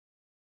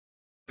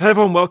Hey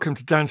everyone, welcome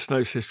to Dan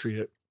Snow's History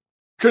Hit.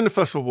 During the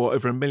First World War,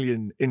 over 1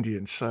 million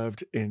Indians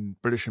served in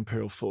British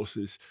Imperial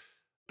forces.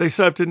 They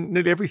served in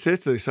nearly every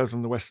theatre. They served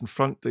on the Western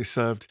Front. They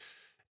served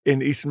in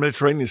the Eastern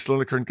Mediterranean,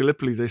 Salonika and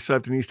Gallipoli. They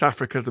served in East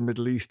Africa, the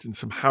Middle East, and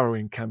some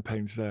harrowing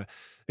campaigns there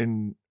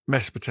in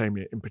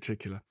Mesopotamia in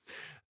particular.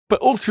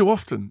 But all too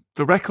often,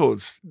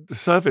 the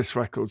service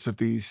records of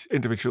these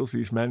individuals,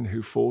 these men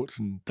who fought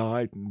and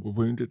died and were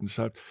wounded and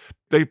served,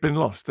 they've been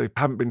lost. They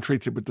haven't been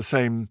treated with the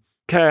same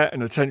care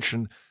and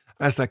attention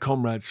as their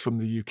comrades from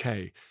the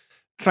UK.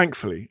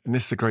 Thankfully, and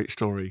this is a great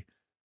story,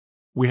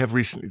 we have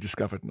recently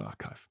discovered an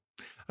archive.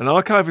 An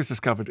archive is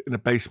discovered in a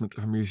basement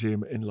of a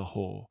museum in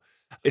Lahore.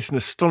 It's an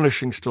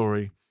astonishing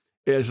story.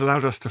 It has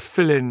allowed us to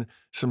fill in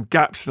some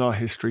gaps in our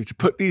history, to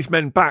put these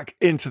men back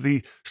into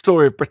the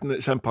story of Britain and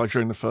its empire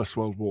during the First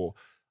World War,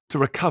 to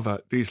recover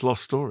these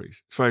lost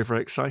stories. It's very,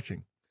 very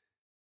exciting.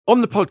 On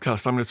the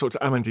podcast, I'm going to talk to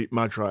Amandeep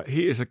Madra.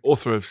 He is an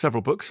author of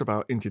several books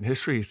about Indian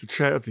history. He's the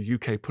chair of the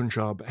UK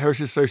Punjab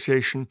Heritage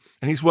Association,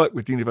 and he's worked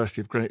with the University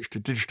of Greenwich to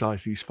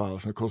digitise these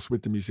files, and of course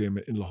with the museum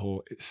in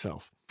Lahore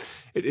itself.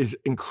 It is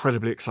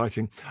incredibly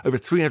exciting. Over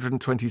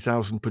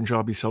 320,000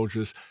 Punjabi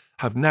soldiers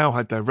have now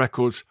had their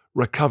records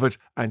recovered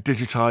and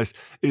digitised.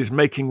 It is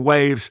making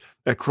waves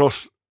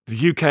across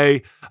the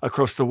UK,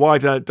 across the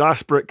wider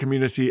diasporic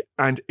community,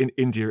 and in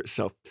India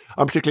itself.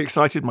 I'm particularly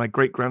excited. My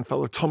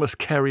great-grandfather, Thomas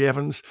Carey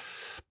Evans,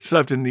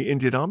 served in the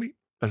Indian Army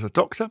as a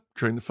doctor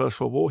during the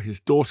First World War. His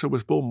daughter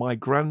was born, my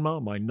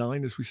grandma, my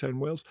nine, as we say in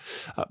Wales.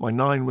 My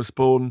nine was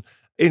born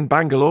in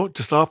Bangalore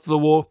just after the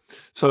war.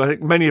 So I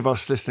think many of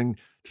us listening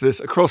to this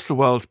across the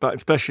world, but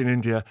especially in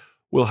India,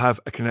 will have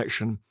a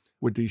connection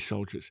with these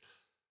soldiers.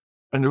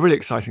 And the really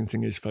exciting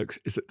thing is, folks,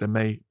 is that there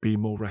may be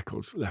more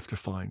records left to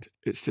find.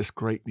 It's just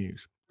great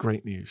news.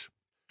 Great news.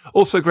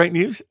 Also great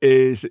news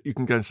is that you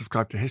can go and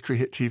subscribe to History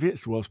Hit TV.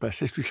 It's the world's best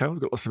history channel.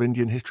 We've got lots of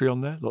Indian history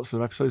on there, lots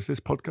of episodes of this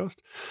podcast.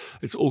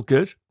 It's all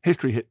good.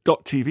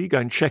 Historyhit.tv. Go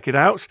and check it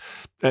out.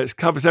 It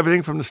covers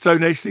everything from the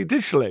Stone Age to the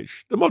digital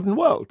age, the modern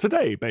world,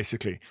 today,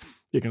 basically.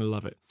 You're going to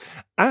love it.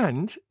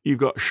 And you've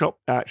got shop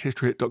at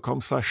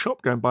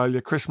historyhit.com/shop. Go and buy all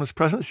your Christmas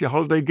presents, your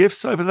holiday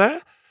gifts over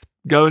there.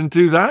 Go and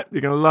do that.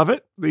 You're going to love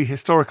it. The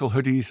historical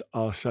hoodies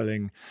are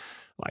selling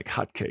like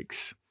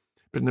hotcakes.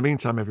 But in the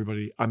meantime,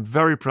 everybody, I'm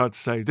very proud to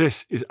say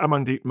this is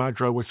Amandeep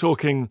Madra. We're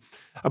talking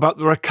about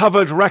the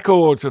recovered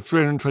records of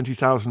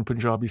 320,000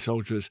 Punjabi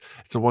soldiers.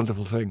 It's a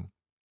wonderful thing.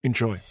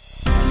 Enjoy.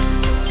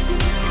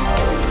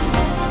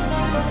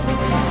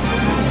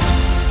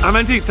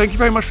 Amandeep, thank you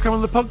very much for coming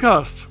on the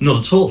podcast.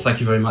 Not at all. Thank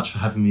you very much for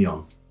having me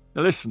on.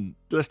 Now listen,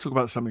 let's talk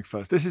about something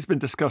first. This has been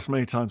discussed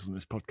many times on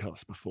this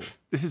podcast before.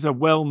 This is a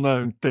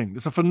well-known thing.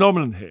 There's a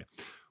phenomenon here.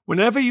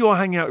 Whenever you are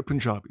hanging out with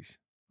Punjabis,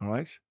 all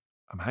right,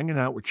 I'm hanging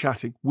out, we're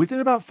chatting. Within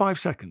about 5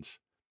 seconds,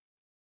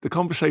 the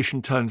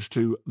conversation turns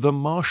to the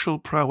martial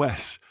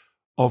prowess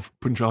of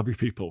Punjabi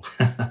people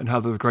and how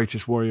they're the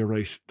greatest warrior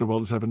race the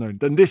world has ever known.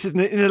 And this is an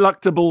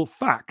ineluctable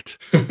fact.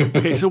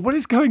 Okay, so what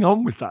is going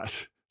on with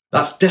that?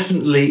 That's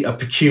definitely a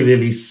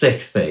peculiarly Sikh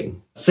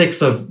thing.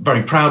 Sikhs are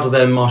very proud of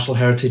their martial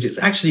heritage. It's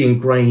actually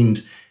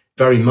ingrained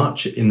very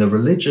much in the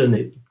religion.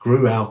 It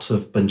grew out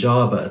of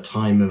Punjab at a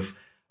time of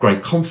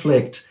great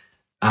conflict,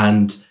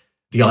 and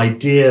the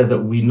idea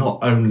that we not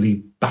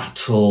only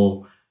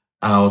battle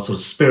our sort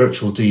of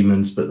spiritual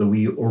demons, but that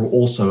we are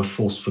also a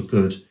force for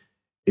good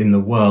in the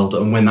world.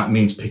 And when that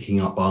means picking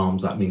up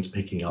arms, that means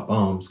picking up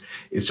arms.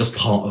 It's just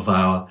part of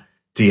our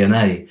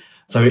DNA.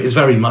 So it is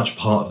very much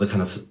part of the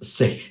kind of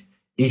Sikh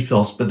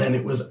ethos, but then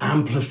it was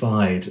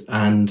amplified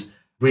and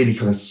really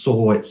kind of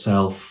saw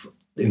itself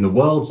in the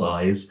world's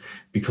eyes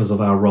because of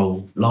our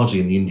role largely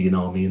in the Indian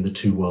Army in the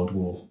Two World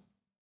War.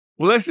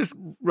 Well, let's just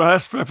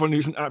rehearse for everyone who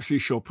isn't absolutely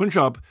sure.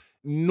 Punjab,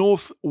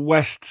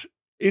 northwest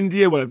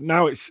India, well,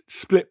 now it's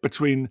split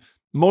between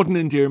modern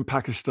India and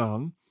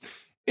Pakistan.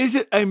 Is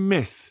it a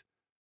myth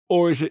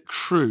or is it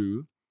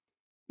true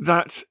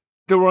that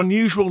there were an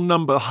unusual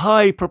number,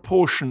 high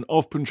proportion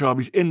of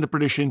Punjabis in the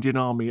British Indian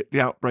Army at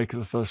the outbreak of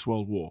the First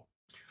World War?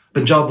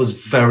 Punjab was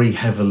very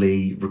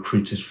heavily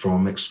recruited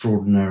from,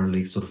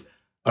 extraordinarily sort of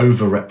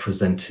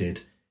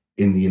overrepresented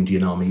in the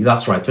Indian Army.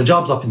 That's right.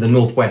 Punjab's up in the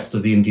northwest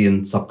of the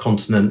Indian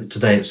subcontinent.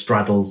 Today it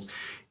straddles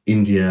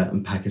India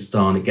and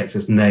Pakistan. It gets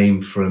its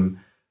name from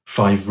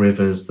 5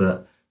 rivers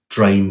that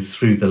drain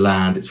through the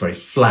land. It's very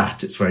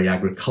flat. It's very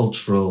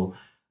agricultural.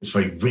 It's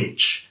very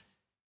rich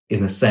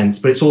in a sense.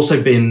 But it's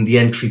also been the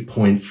entry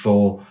point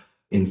for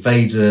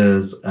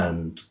invaders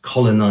and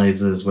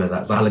colonizers, whether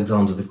that's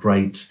Alexander the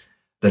Great,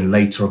 then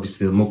later,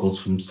 obviously, the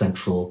Mughals from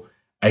Central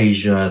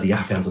Asia, the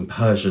Afghans and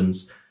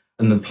Persians,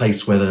 and the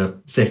place where the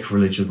Sikh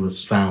religion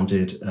was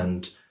founded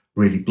and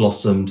really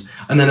blossomed.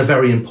 And then a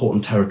very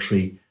important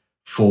territory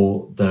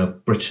for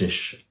the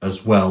British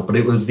as well. But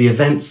it was the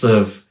events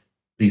of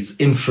this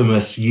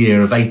infamous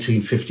year of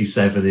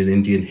 1857 in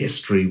Indian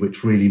history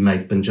which really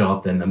made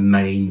Punjab then the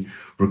main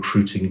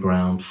recruiting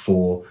ground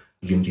for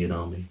the Indian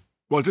Army.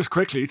 Well, just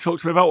quickly, talk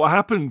to me about what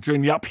happened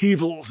during the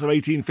upheavals of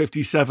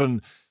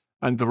 1857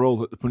 and the role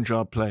that the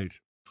Punjab played.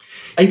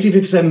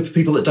 1857, for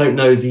people that don't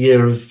know, is the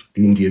year of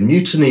the Indian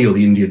Mutiny or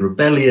the Indian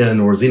Rebellion,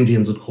 or as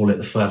Indians would call it,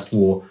 the First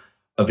War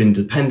of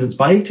Independence.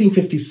 By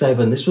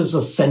 1857, this was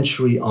a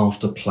century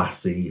after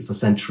Plassey. It's a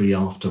century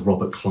after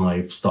Robert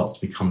Clive starts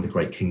to become the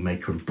great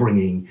kingmaker and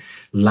bringing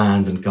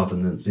land and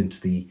governance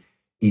into the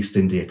East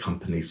India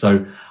Company.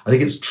 So I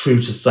think it's true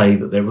to say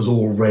that there was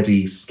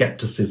already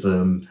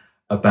scepticism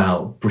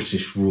about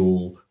British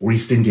rule or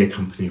East India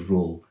Company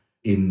rule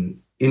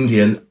in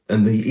India,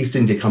 and the East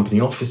India Company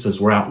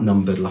officers were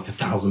outnumbered like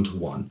 1,000 to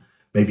 1,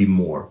 maybe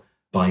more,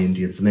 by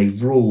Indians, and they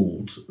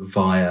ruled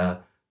via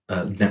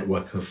a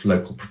network of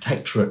local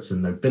protectorates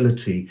and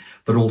nobility,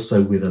 but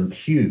also with a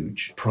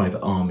huge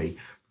private army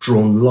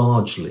drawn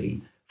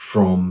largely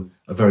from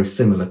a very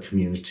similar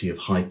community of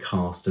high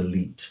caste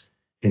elite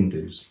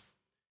Hindus.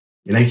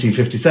 In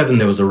 1857,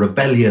 there was a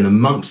rebellion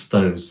amongst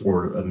those,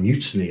 or a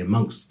mutiny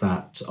amongst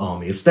that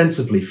army,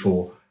 ostensibly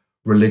for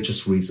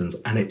religious reasons,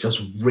 and it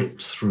just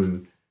ripped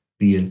through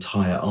the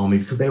entire army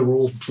because they were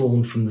all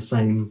drawn from the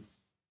same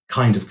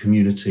kind of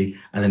community,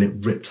 and then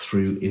it ripped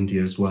through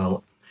India as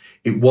well.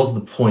 It was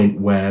the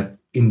point where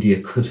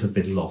India could have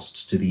been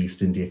lost to the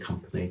East India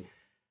Company,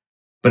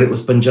 but it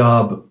was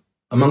Punjab,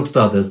 amongst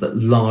others, that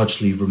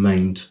largely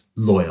remained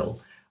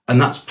loyal. And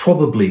that's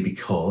probably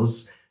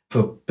because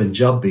for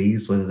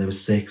Punjabis, whether they were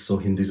Sikhs or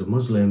Hindus or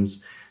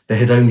Muslims, they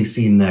had only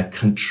seen their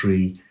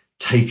country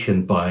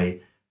taken by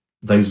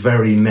those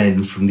very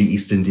men from the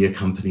East India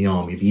Company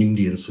army, the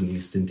Indians from the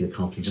East India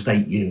Company, just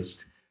 8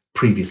 years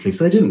previously.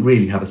 So they didn't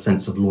really have a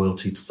sense of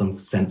loyalty to some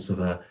sense of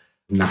a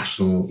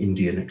national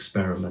Indian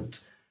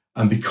experiment.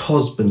 And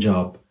because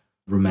Punjab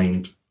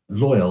remained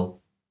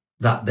loyal,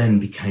 that then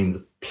became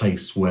the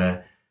place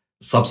where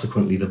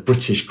subsequently the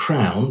British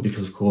Crown,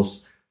 because of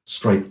course,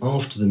 straight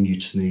after the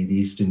mutiny, the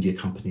East India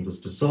Company was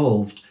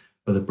dissolved,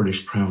 but the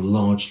British Crown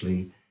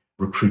largely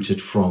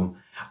recruited from.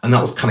 And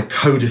that was kind of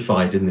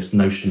codified in this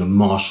notion of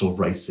martial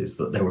races,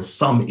 that there were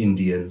some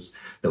Indians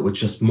that were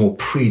just more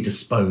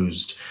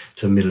predisposed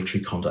to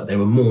military conduct. They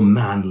were more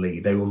manly,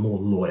 they were more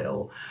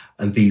loyal.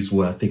 And these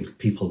were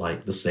people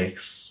like the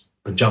Sikhs,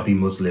 Punjabi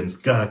Muslims,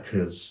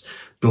 Gurkhas,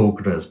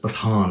 Dogras,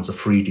 Pathans,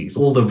 Afridis,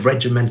 all the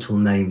regimental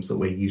names that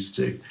we're used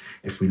to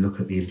if we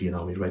look at the Indian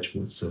Army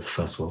regiments of the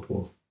First World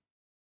War.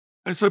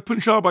 And so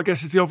Punjab, I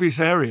guess, is the obvious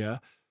area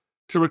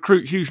to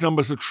recruit huge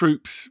numbers of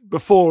troops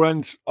before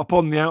and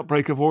upon the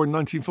outbreak of war in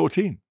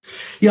 1914.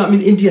 Yeah, I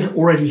mean, India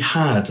already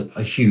had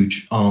a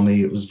huge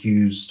army. It was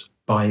used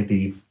by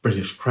the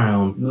British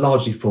Crown,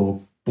 largely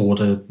for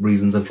border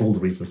reasons and for all the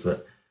reasons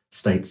that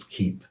states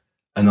keep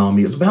an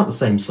army. It was about the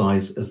same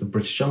size as the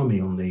British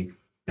Army on the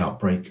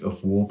outbreak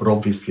of war, but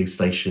obviously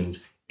stationed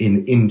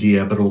in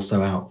India, but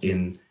also out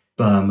in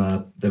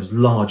Burma. There was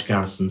large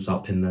garrisons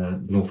up in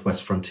the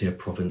northwest frontier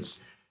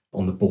province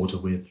on the border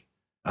with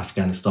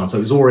Afghanistan. So it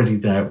was already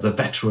there. It was a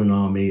veteran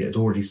army. It had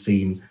already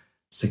seen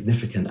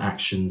significant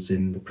actions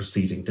in the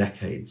preceding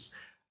decades.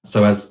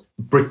 So as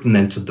Britain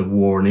entered the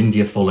war and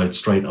India followed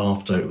straight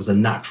after, it was a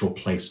natural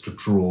place to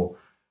draw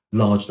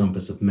large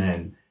numbers of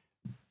men.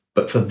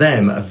 But for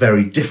them, a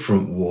very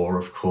different war,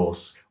 of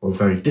course, or a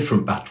very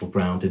different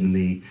battleground in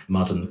the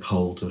mud and the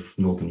cold of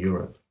Northern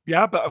Europe.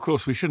 Yeah, but of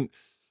course we shouldn't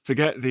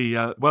forget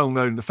the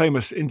well-known, the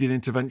famous Indian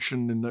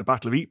intervention in the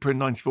Battle of Ypres in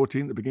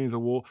 1914, at the beginning of the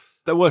war.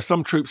 There were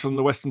some troops on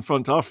the Western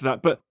Front after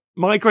that, but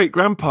my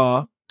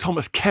great-grandpa,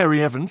 Thomas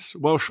Carey Evans,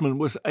 Welshman,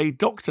 was a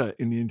doctor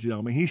in the Indian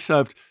Army. He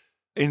served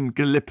in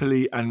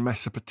Gallipoli and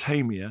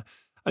Mesopotamia.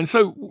 And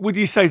so would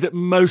you say that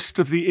most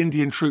of the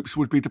Indian troops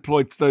would be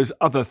deployed to those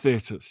other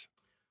theatres?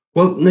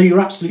 Well, no, you're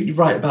absolutely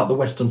right about the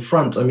Western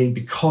Front. I mean,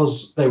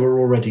 because they were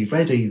already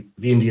ready,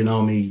 the Indian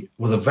Army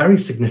was a very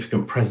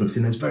significant presence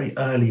in those very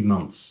early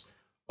months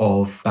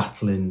of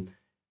battle in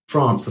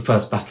France. The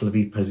first Battle of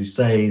Ypres, as you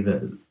say,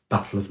 the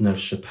Battle of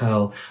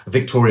Neuve-Chapelle. A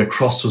Victoria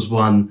Cross was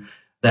won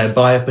there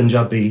by a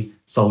Punjabi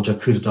soldier,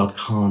 Khudadad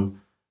Khan,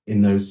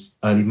 in those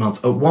early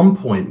months. At one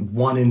point,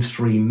 1 in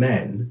 3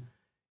 men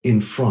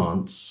in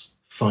France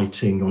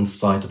fighting on the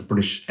side of the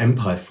British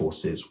Empire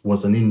forces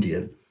was an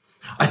Indian.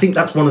 I think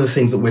that's one of the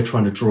things that we're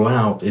trying to draw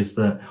out, is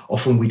that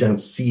often we don't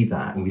see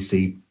that, and we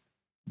see,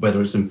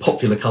 whether it's in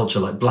popular culture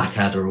like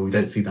Blackadder, or we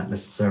don't see that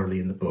necessarily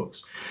in the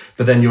books.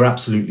 But then you're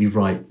absolutely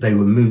right. They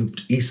were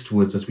moved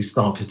eastwards as we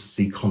started to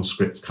see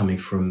conscripts coming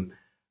from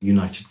the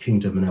United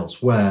Kingdom and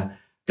elsewhere.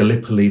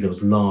 Gallipoli, there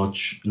was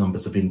large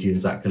numbers of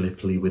Indians at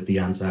Gallipoli with the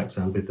Anzacs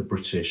and with the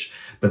British.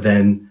 But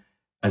then,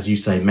 as you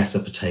say,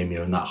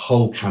 Mesopotamia and that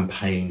whole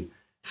campaign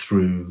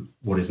through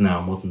what is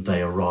now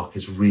modern-day Iraq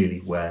is really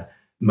where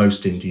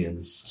most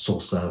Indians saw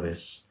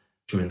service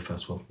during the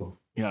First World War.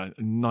 Yeah,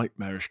 a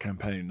nightmarish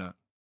campaign, that.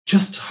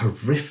 Just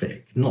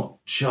horrific, not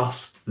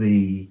just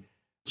the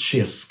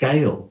sheer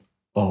scale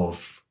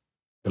of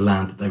the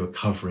land that they were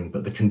covering,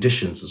 but the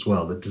conditions as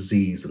well, the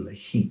disease and the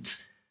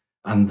heat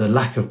and the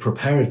lack of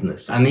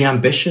preparedness and the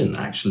ambition,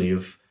 actually,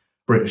 of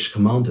British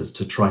commanders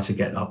to try to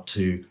get up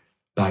to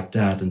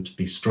Baghdad and to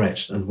be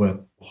stretched, and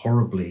were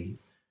horribly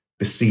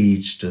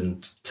besieged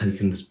and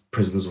taken as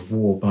prisoners of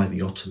war by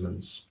the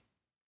Ottomans.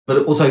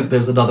 But also there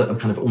was another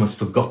kind of almost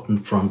forgotten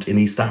front in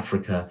East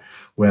Africa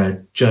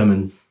where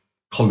German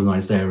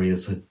colonized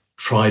areas had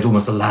tried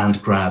almost a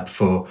land grab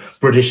for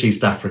British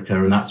East Africa,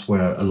 and that's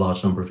where a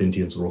large number of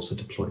Indians were also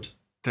deployed.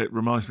 It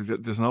reminds me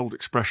that there's an old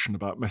expression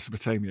about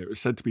Mesopotamia. It was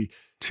said to be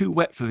too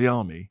wet for the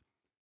army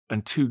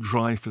and too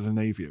dry for the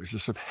navy. It was a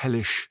sort of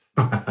hellish,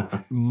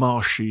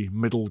 marshy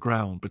middle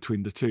ground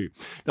between the two.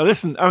 Now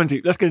listen,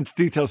 Amandeep, let's get into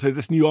details here.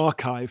 This new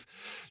archive,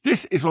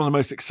 this is one of the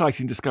most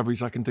exciting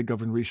discoveries I can think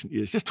of in recent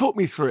years. Just talk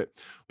me through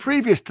it.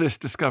 Previous to this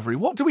discovery,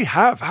 what do we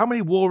have? How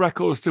many war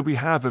records do we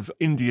have of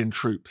Indian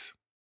troops?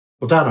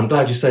 Well, Dan, I'm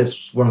glad you say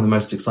it's one of the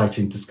most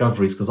exciting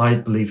discoveries because I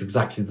believe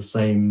exactly the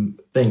same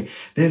thing.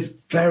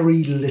 There's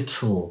very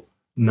little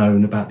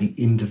known about the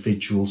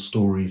individual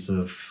stories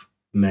of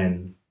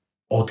men,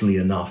 oddly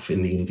enough,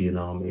 in the Indian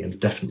Army and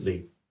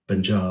definitely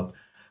Punjab.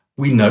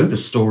 We know the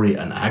story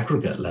at an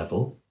aggregate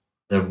level.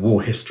 There are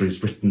war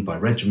histories written by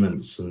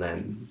regiments and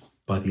then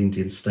by the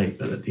Indian state,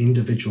 but at the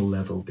individual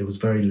level, there was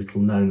very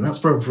little known. And that's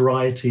for a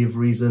variety of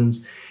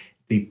reasons.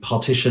 The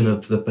partition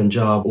of the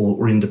Punjab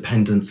or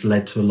independence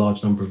led to a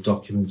large number of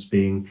documents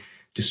being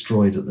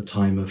destroyed at the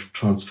time of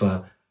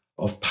transfer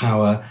of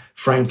power.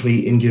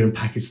 Frankly, India and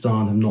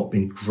Pakistan have not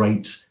been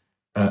great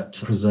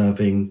at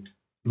preserving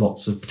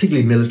lots of,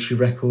 particularly military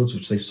records,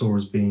 which they saw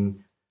as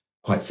being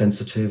quite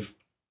sensitive.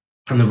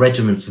 And the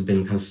regiments have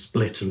been kind of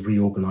split and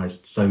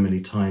reorganized so many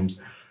times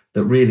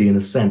that really, in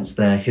a sense,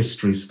 their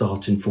histories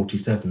start in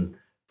 47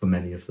 for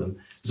many of them.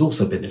 There's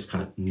also been this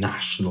kind of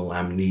national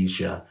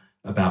amnesia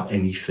about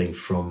anything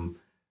from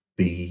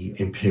the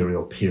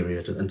imperial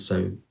period. And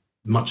so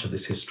much of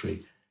this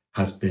history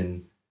has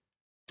been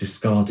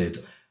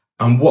discarded.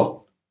 And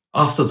what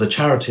us as a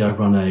charity, I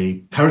run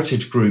a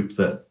heritage group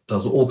that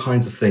does all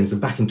kinds of things.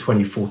 And back in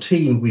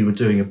 2014, we were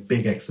doing a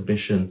big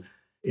exhibition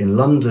in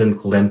London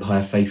called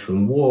Empire, Faith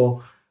and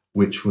War,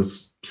 which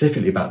was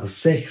specifically about the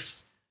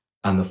Sikhs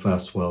and the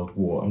First World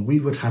War. And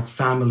we would have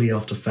family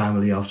after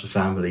family after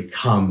family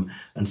come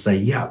and say,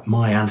 yeah,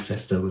 my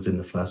ancestor was in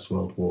the First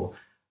World War.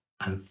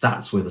 And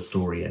that's where the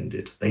story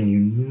ended. They knew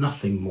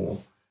nothing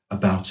more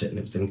about it. And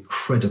it was an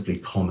incredibly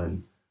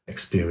common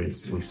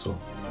experience that we saw.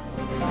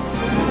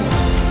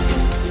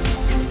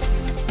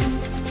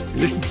 You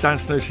listen to Dan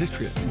Snow's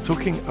History. I'm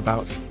talking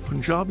about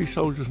Punjabi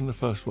soldiers in the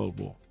First World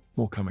War.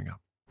 More coming up.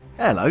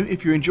 Hello,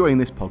 if you're enjoying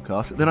this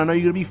podcast, then I know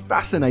you're going to be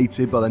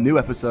fascinated by the new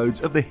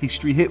episodes of the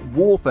History Hit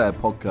Warfare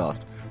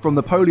podcast, from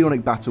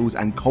Napoleonic battles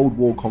and Cold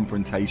War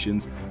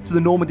confrontations to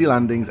the Normandy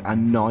landings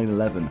and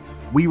 9/11.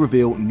 We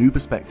reveal new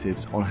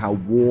perspectives on how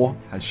war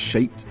has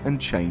shaped and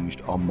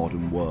changed our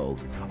modern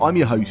world. I'm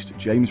your host,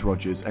 James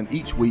Rogers, and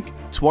each week,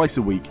 twice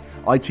a week,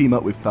 I team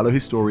up with fellow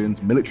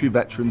historians, military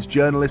veterans,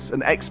 journalists,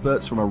 and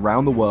experts from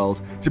around the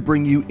world to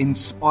bring you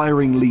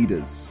inspiring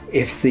leaders.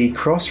 If the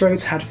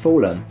crossroads had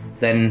fallen,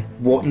 then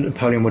what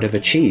Napoleon would have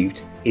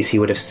achieved is he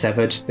would have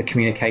severed the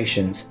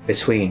communications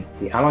between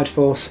the Allied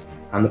force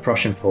and the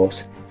Prussian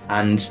force,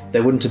 and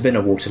there wouldn't have been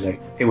a Waterloo.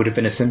 It would have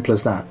been as simple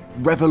as that.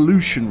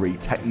 Revolutionary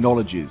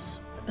technologies.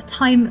 At the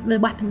time the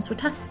weapons were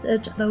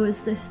tested, there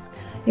was this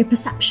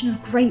perception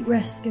of great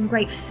risk and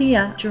great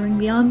fear during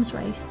the arms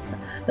race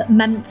that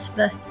meant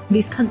that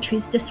these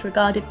countries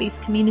disregarded these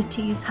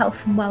communities'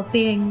 health and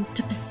well-being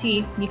to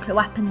pursue nuclear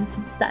weapons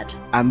instead.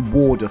 And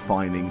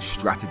war-defining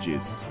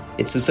strategies.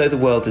 It's as though the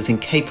world is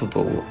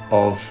incapable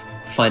of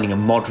finding a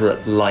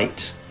moderate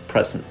light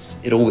presence.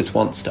 It always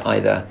wants to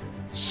either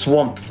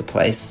swamp the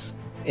place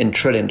in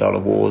trillion-dollar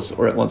wars,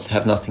 or it wants to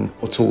have nothing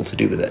at all to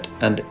do with it.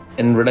 And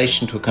in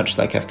relation to a country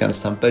like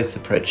Afghanistan, both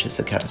approaches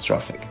are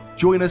catastrophic.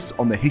 Join us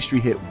on the History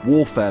Hit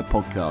Warfare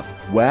podcast,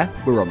 where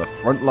we're on the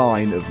front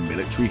line of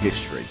military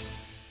history.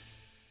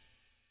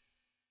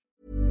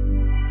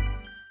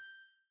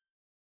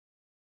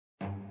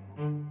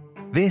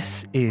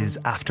 This is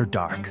After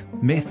Dark,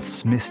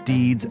 myths,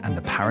 misdeeds, and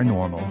the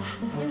paranormal.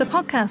 The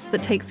podcast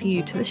that takes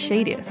you to the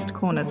shadiest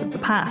corners of the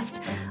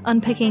past,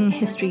 unpicking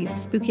history's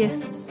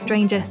spookiest,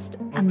 strangest,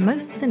 and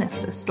most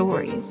sinister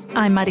stories.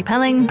 I'm Maddie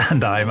Pelling.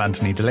 And I'm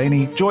Anthony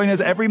Delaney. Join us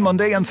every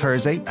Monday and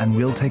Thursday, and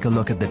we'll take a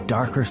look at the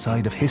darker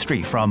side of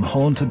history, from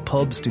haunted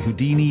pubs to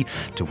Houdini,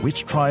 to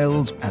witch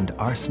trials and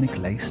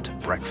arsenic-laced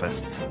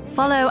breakfasts.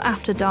 Follow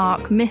After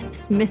Dark,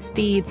 myths,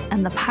 misdeeds,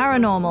 and the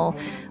paranormal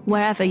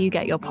wherever you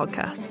get your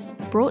podcasts.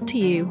 Brought to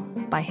you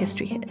by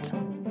History Hit.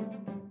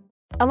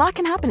 A lot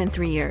can happen in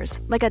 3 years,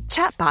 like a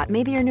chatbot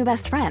may be your new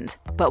best friend.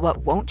 But what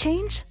won't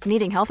change?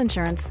 Needing health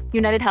insurance.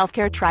 United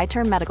Healthcare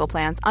Tri-Term Medical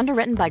Plans,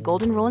 underwritten by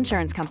Golden Rule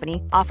Insurance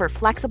Company, offer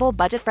flexible,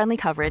 budget-friendly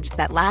coverage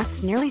that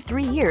lasts nearly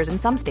 3 years in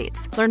some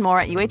states. Learn more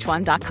at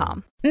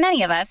UH1.com.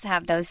 Many of us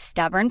have those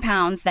stubborn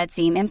pounds that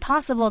seem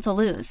impossible to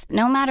lose,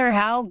 no matter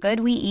how good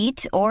we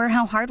eat or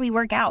how hard we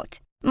work out.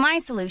 My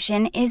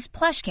solution is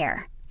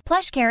PlushCare.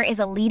 PlushCare is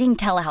a leading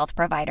telehealth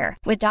provider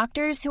with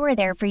doctors who are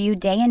there for you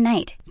day and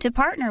night to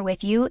partner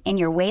with you in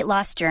your weight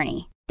loss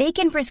journey. They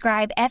can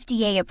prescribe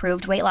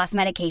FDA-approved weight loss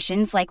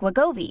medications like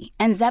Wegovy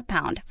and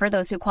Zepbound for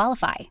those who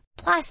qualify.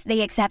 Plus,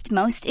 they accept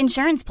most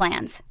insurance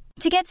plans.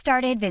 To get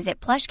started, visit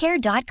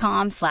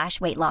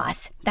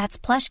plushcare.com/weightloss. That's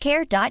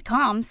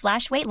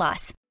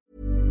plushcare.com/weightloss.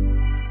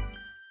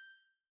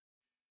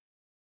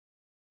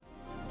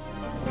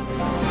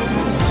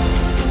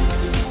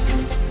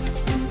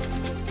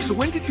 So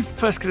when did you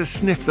first get a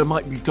sniff there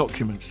might be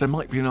documents, there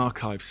might be an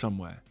archive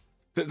somewhere?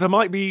 That there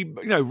might be,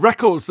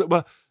 records that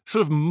were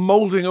sort of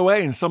moulding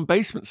away in some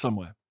basement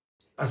somewhere?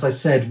 As I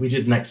said, we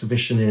did an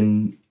exhibition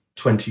in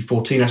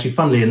 2014. Actually,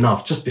 funnily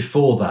enough, just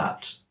before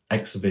that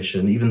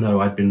exhibition, even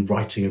though I'd been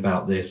writing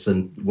about this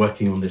and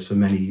working on this for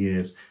many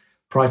years,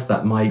 prior to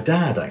that, my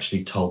dad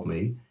actually told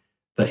me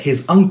that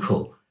his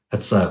uncle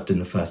had served in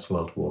the First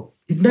World War.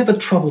 He'd never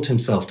troubled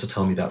himself to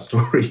tell me that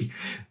story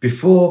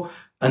before,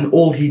 and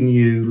all he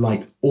knew,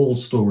 like all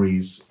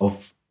stories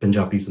of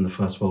Punjabis in the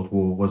First World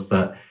War, was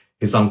that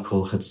his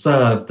uncle had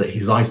served, that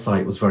his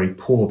eyesight was very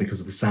poor because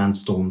of the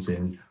sandstorms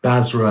in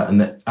Basra, and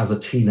that as a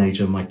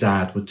teenager, my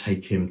dad would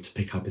take him to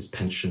pick up his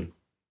pension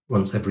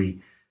once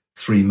every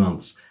 3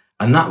 months.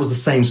 And that was the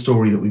same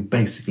story that we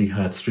basically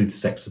heard through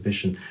this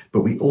exhibition.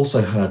 But we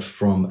also heard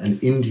from an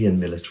Indian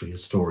military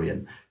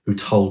historian who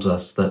told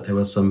us that there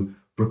were some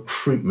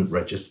recruitment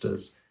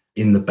registers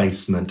in the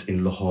basement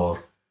in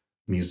Lahore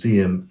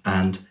Museum.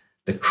 And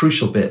the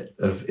crucial bit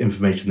of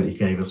information that he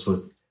gave us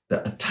was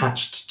that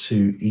attached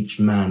to each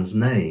man's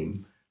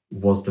name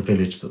was the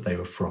village that they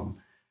were from.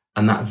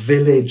 And that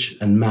village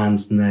and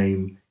man's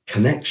name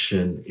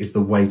connection is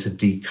the way to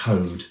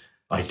decode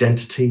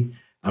identity.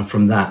 And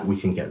from that, we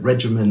can get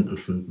regiment, and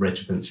from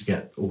regiments, you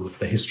get all of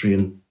the history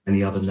and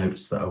any other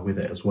notes that are with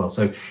it as well.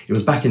 So it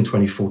was back in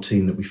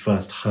 2014 that we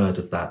first heard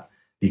of that,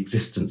 the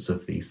existence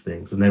of these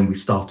things. And then we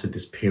started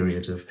this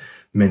period of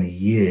many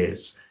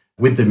years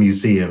with the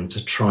museum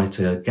to try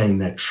to gain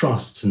their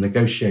trust, to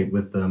negotiate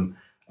with them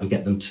and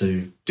get them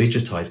to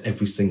digitize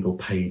every single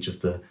page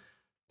of the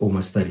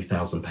almost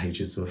 30,000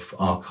 pages of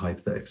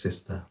archive that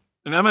exist there.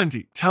 And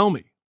Amandi, tell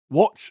me,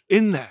 what's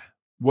in there?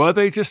 Were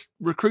they just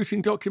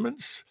recruiting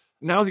documents?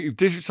 Now that you've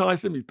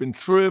digitized them, you've been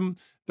through them,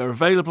 they're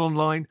available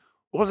online.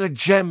 What are the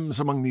gems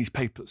among these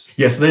papers?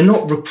 Yes, they're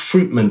not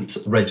recruitment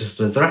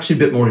registers. They're actually a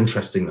bit more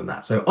interesting than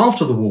that. So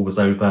after the war was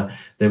over,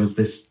 there was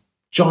this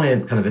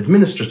giant kind of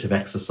administrative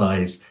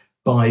exercise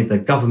by the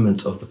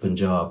government of the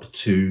Punjab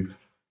to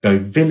go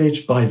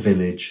village by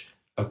village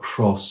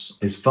across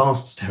this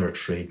vast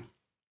territory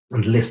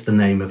and list the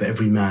name of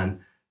every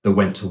man that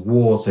went to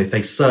war. So if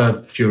they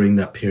served during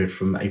that period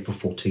from April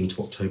 14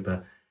 to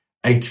October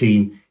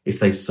 18, if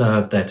they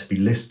served, they're to be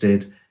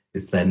listed.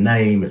 It's their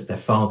name, it's their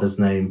father's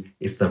name,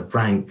 it's their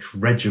rank,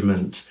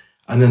 regiment.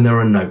 And then there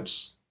are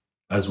notes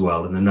as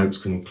well. And the notes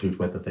can include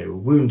whether they were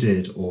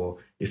wounded or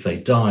if they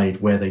died,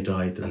 where they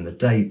died and the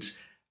date.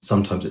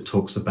 Sometimes it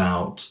talks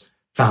about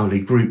family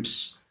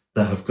groups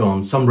that have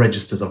gone. Some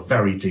registers are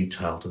very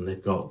detailed and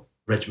they've got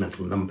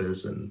regimental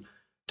numbers and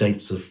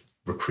dates of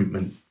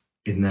recruitment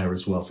in there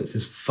as well. So it's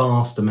this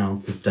vast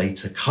amount of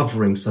data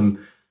covering some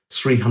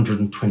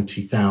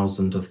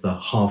 320,000 of the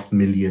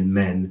 500,000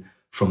 men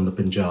from the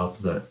Punjab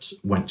that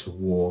went to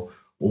war,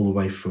 all the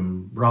way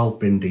from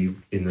Rawalpindi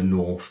in the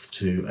north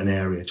to an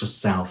area just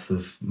south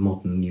of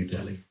modern New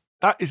Delhi.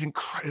 That is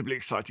incredibly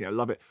exciting. I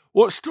love it.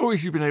 What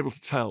stories have you been able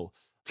to tell?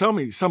 Tell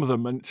me some of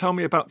them, and tell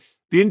me about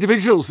the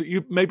individuals that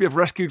you maybe have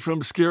rescued from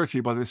obscurity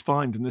by this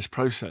find and this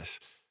process.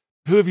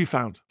 Who have you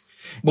found?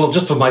 Well,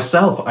 just for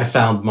myself, I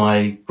found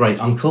my great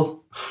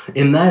uncle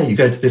in there. You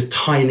go to this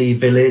tiny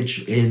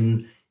village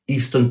in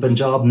Eastern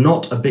Punjab,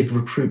 not a big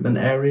recruitment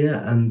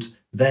area, and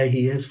there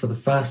he is for the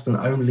first and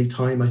only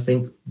time, I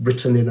think,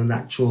 written in an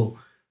actual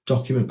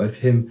document, both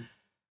him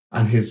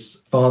and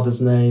his father's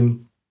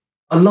name.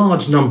 A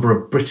large number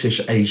of British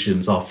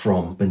Asians are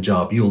from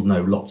Punjab. You'll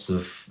know lots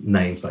of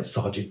names like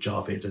Sajid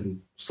Javid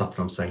and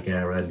Satnam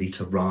Sanghera,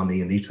 Anita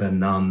Rani, Anita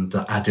Nand,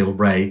 Adil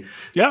Ray.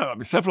 Yeah, I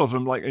mean, several of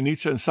them, like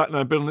Anita and Satnam,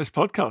 have been on this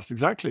podcast,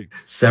 exactly.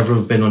 Several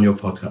have been on your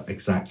podcast,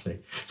 exactly.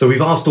 So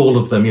we've asked all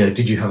of them,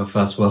 did you have a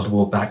First World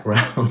War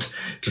background,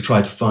 to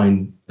try to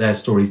find their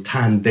stories.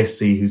 Tan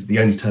Desi, who's the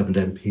only turbaned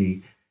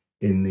MP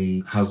in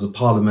the House of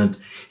Parliament,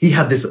 he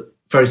had this,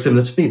 very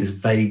similar to me, this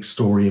vague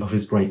story of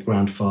his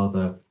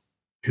great-grandfather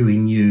who he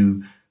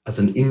knew as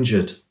an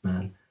injured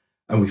man.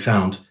 And we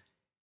found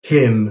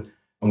him,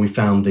 and we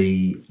found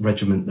the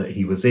regiment that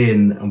he was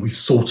in, and we've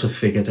sort of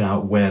figured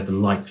out where the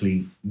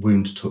likely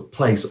wound took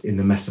place in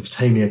the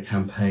Mesopotamia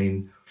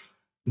campaign.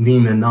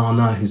 Nina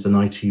Nana, who's an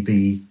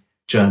ITV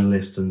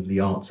journalist and the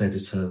arts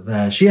editor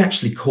there, she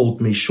actually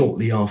called me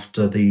shortly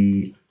after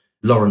the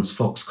Lawrence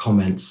Fox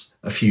comments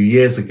a few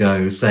years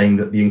ago, saying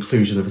that the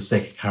inclusion of a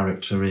Sikh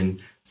character in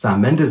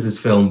Sam Mendes'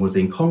 film was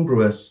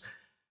incongruous.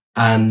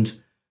 And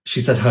she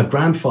said her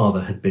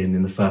grandfather had been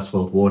in the First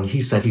World War, and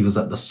he said he was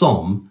at the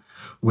Somme,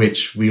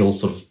 which we all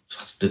sort of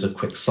did a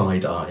quick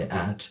side eye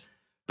at.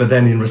 But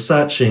then in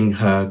researching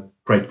her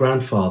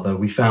great-grandfather,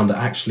 we found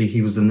that actually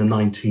he was in the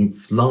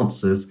 19th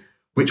Lancers,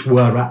 which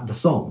were at the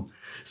Somme.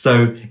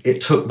 So it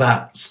took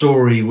that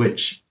story,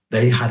 which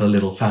they had a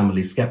little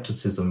family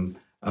skepticism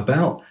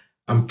about,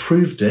 and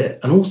proved it,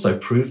 and also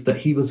proved that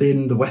he was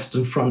in the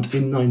Western Front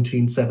in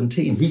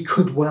 1917. He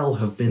could well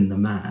have been the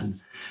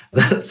man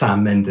that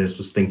Sam Mendes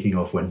was thinking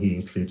of when he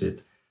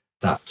included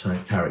that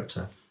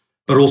character.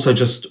 But also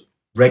just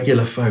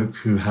regular folk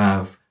who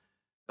have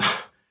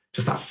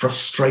just that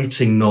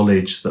frustrating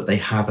knowledge that they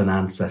have an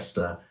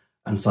ancestor,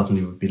 and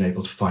suddenly we've been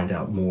able to find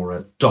out more.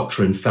 A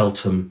doctor in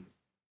Feltham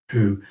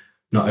who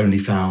not only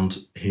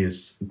found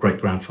his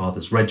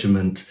great-grandfather's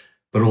regiment,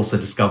 but also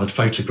discovered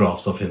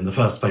photographs of him, the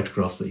first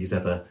photographs that he's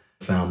ever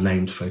found,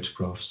 named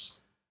photographs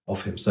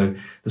of him. So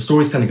the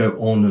stories kind of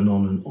go on and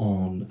on and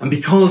on. And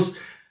because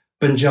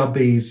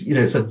Punjabis,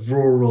 it's a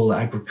rural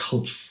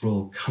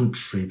agricultural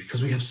country,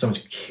 because we have so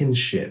much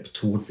kinship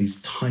towards these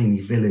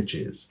tiny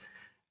villages,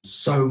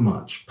 so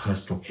much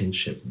personal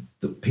kinship,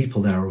 that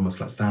people there are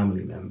almost like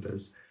family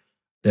members.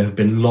 There have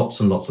been lots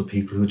and lots of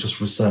people who are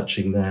just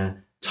researching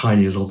their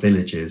tiny little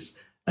villages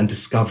and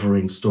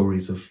discovering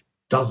stories of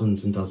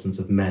dozens and dozens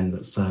of men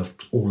that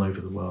served all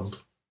over the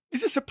world.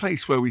 Is this a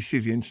place where we see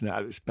the internet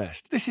at its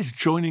best? This is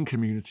joining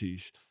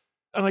communities,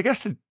 and I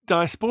guess the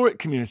diasporic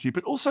community,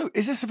 but also,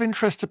 is this of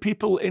interest to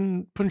people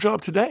in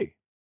Punjab today?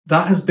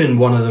 That has been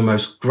one of the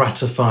most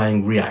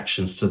gratifying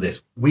reactions to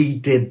this. We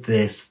did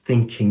this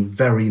thinking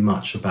very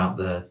much about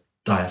the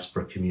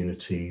diaspora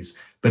communities,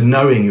 but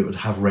knowing it would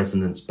have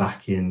resonance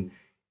back in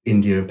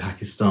India and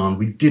Pakistan.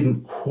 We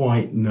didn't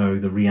quite know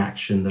the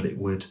reaction that it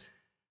would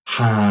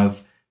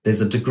have.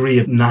 There's a degree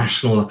of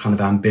national kind of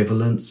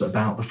ambivalence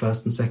about the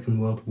First and Second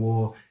World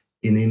War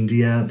in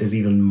India. There's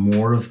even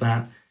more of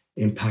that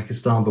in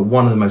Pakistan. But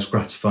one of the most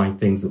gratifying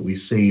things that we've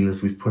seen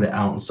as we've put it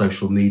out on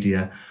social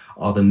media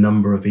are the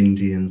number of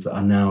Indians that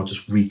are now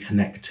just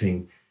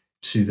reconnecting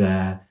to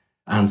their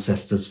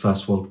ancestors'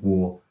 First World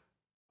War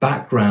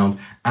background.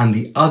 And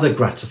the other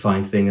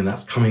gratifying thing, and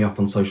that's coming up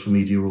on social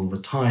media all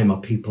the time, are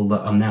people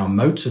that are now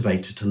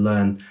motivated to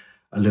learn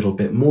a little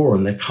bit more,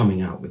 and they're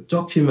coming out with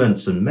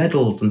documents and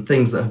medals and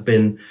things that have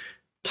been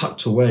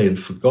tucked away and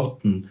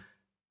forgotten,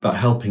 but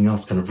helping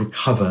us kind of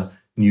recover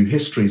new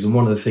histories. And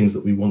one of the things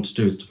that we want to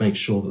do is to make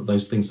sure that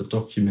those things are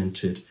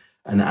documented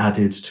and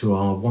added to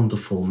our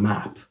wonderful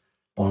map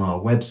on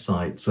our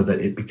website, so that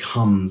it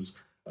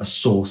becomes a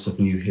source of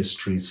new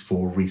histories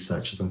for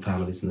researchers and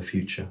families in the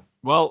future.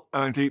 Well,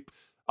 Amandeep,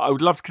 I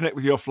would love to connect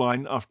with you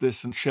offline after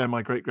this and share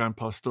my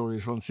great-grandpa's story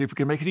as well, and see if we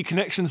can make any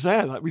connections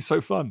there. That'd be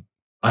so fun.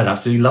 I'd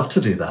absolutely love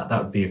to do that.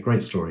 That would be a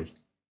great story.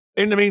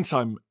 In the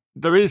meantime,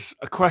 there is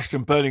a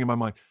question burning in my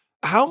mind.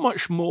 How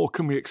much more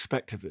can we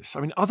expect of this?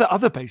 I mean,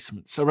 other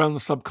basements around the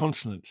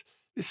subcontinent?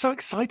 It's so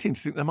exciting to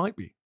think there might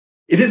be.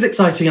 It is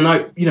exciting, and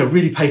I,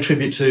 really pay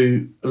tribute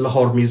to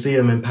Lahore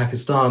Museum in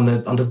Pakistan.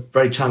 That under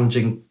very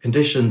challenging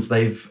conditions,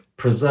 they've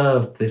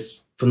preserved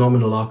this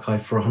phenomenal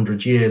archive for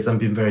 100 years and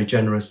been very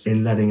generous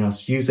in letting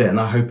us use it.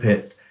 And I hope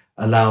it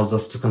allows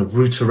us to kind of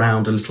root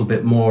around a little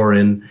bit more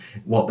in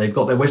what they've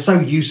got there. We're so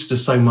used to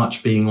so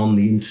much being on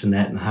the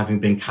internet and having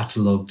been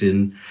catalogued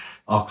in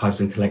archives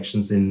and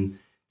collections in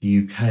the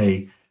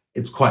UK.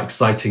 It's quite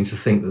exciting to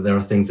think that there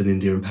are things in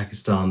India and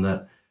Pakistan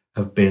that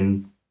have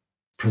been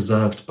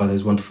preserved by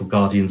those wonderful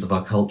guardians of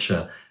our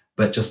culture,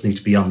 but just need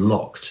to be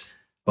unlocked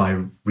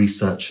by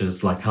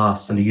researchers like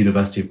us and the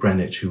University of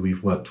Greenwich, who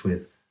we've worked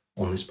with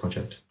on this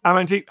project.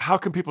 Amandeep, how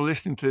can people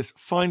listening to this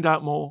find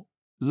out more,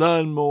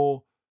 learn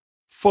more,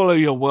 follow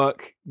your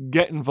work,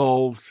 get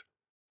involved,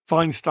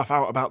 find stuff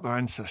out about their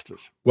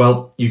ancestors?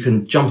 Well, you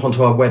can jump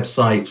onto our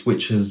website,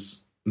 which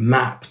has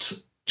mapped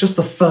just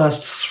the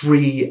first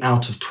 3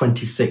 out of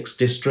 26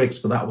 districts,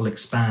 but that will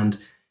expand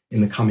in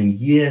the coming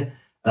year.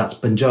 That's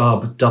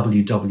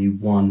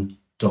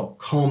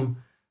punjabww1.com.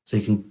 So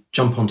you can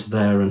jump onto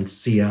there and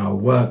see our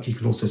work. You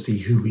can also see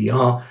who we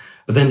are.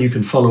 But then you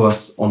can follow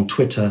us on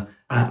Twitter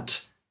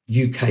at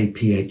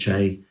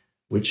UKPHA,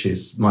 which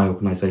is my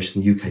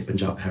organisation, the UK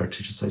Punjab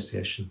Heritage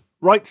Association.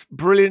 Right,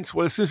 brilliant.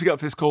 Well, as soon as we get off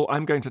this call,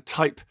 I'm going to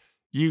type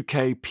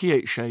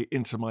UKPHA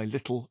into my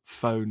little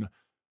phone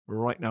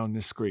right now on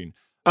this screen.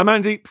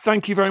 Amandeep,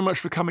 thank you very much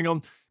for coming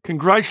on.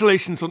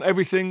 Congratulations on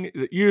everything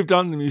that you've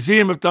done, the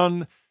museum have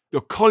done,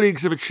 your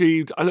colleagues have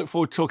achieved. I look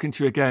forward to talking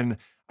to you again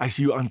as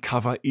you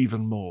uncover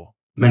even more.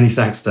 Many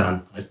thanks,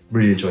 Dan. I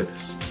really enjoyed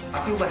this.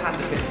 I feel the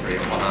hand of history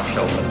upon our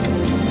shoulders.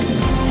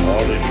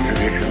 All this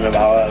tradition of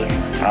ours,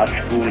 our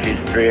school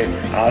history,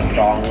 our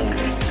songs,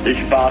 this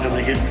part of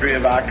the history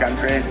of our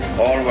country,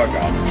 all were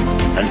gone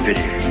and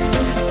finished.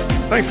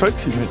 Thanks,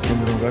 folks. You've made it to the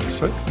end of the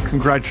episode.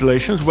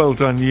 Congratulations. Well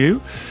done, you.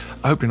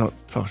 I hope you're not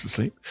fast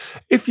asleep.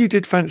 If you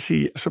did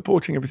fancy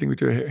supporting everything we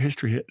do here at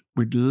History Hit,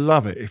 we'd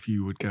love it if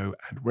you would go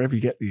and wherever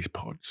you get these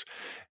pods,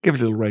 give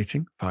it a little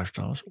rating, 5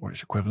 stars or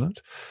its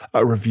equivalent.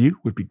 A review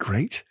would be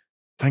great.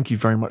 Thank you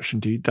very much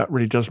indeed. That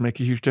really does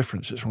make a huge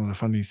difference. It's one of the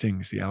funny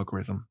things the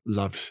algorithm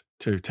loves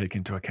to take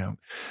into account.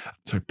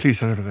 So please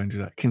head over there and do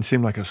that. It can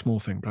seem like a small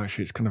thing, but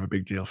actually it's kind of a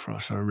big deal for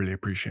us. So I really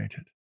appreciate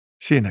it.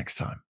 See you next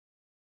time.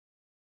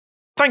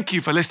 Thank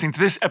you for listening to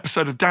this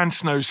episode of Dan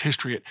Snow's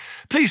History Hit.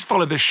 Please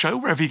follow this show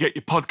wherever you get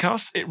your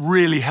podcasts. It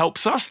really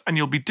helps us, and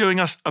you'll be doing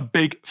us a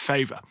big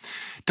favour.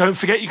 Don't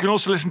forget, you can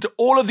also listen to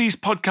all of these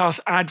podcasts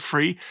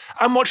ad-free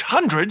and watch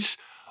hundreds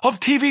of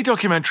TV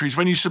documentaries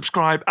when you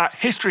subscribe at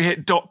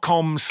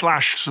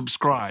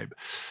historyhit.com/subscribe.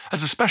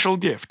 As a special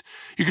gift,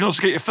 you can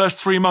also get your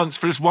first 3 months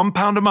for just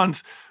 £1 a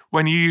month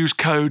when you use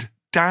code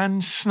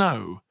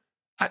DANSNOW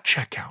at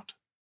checkout.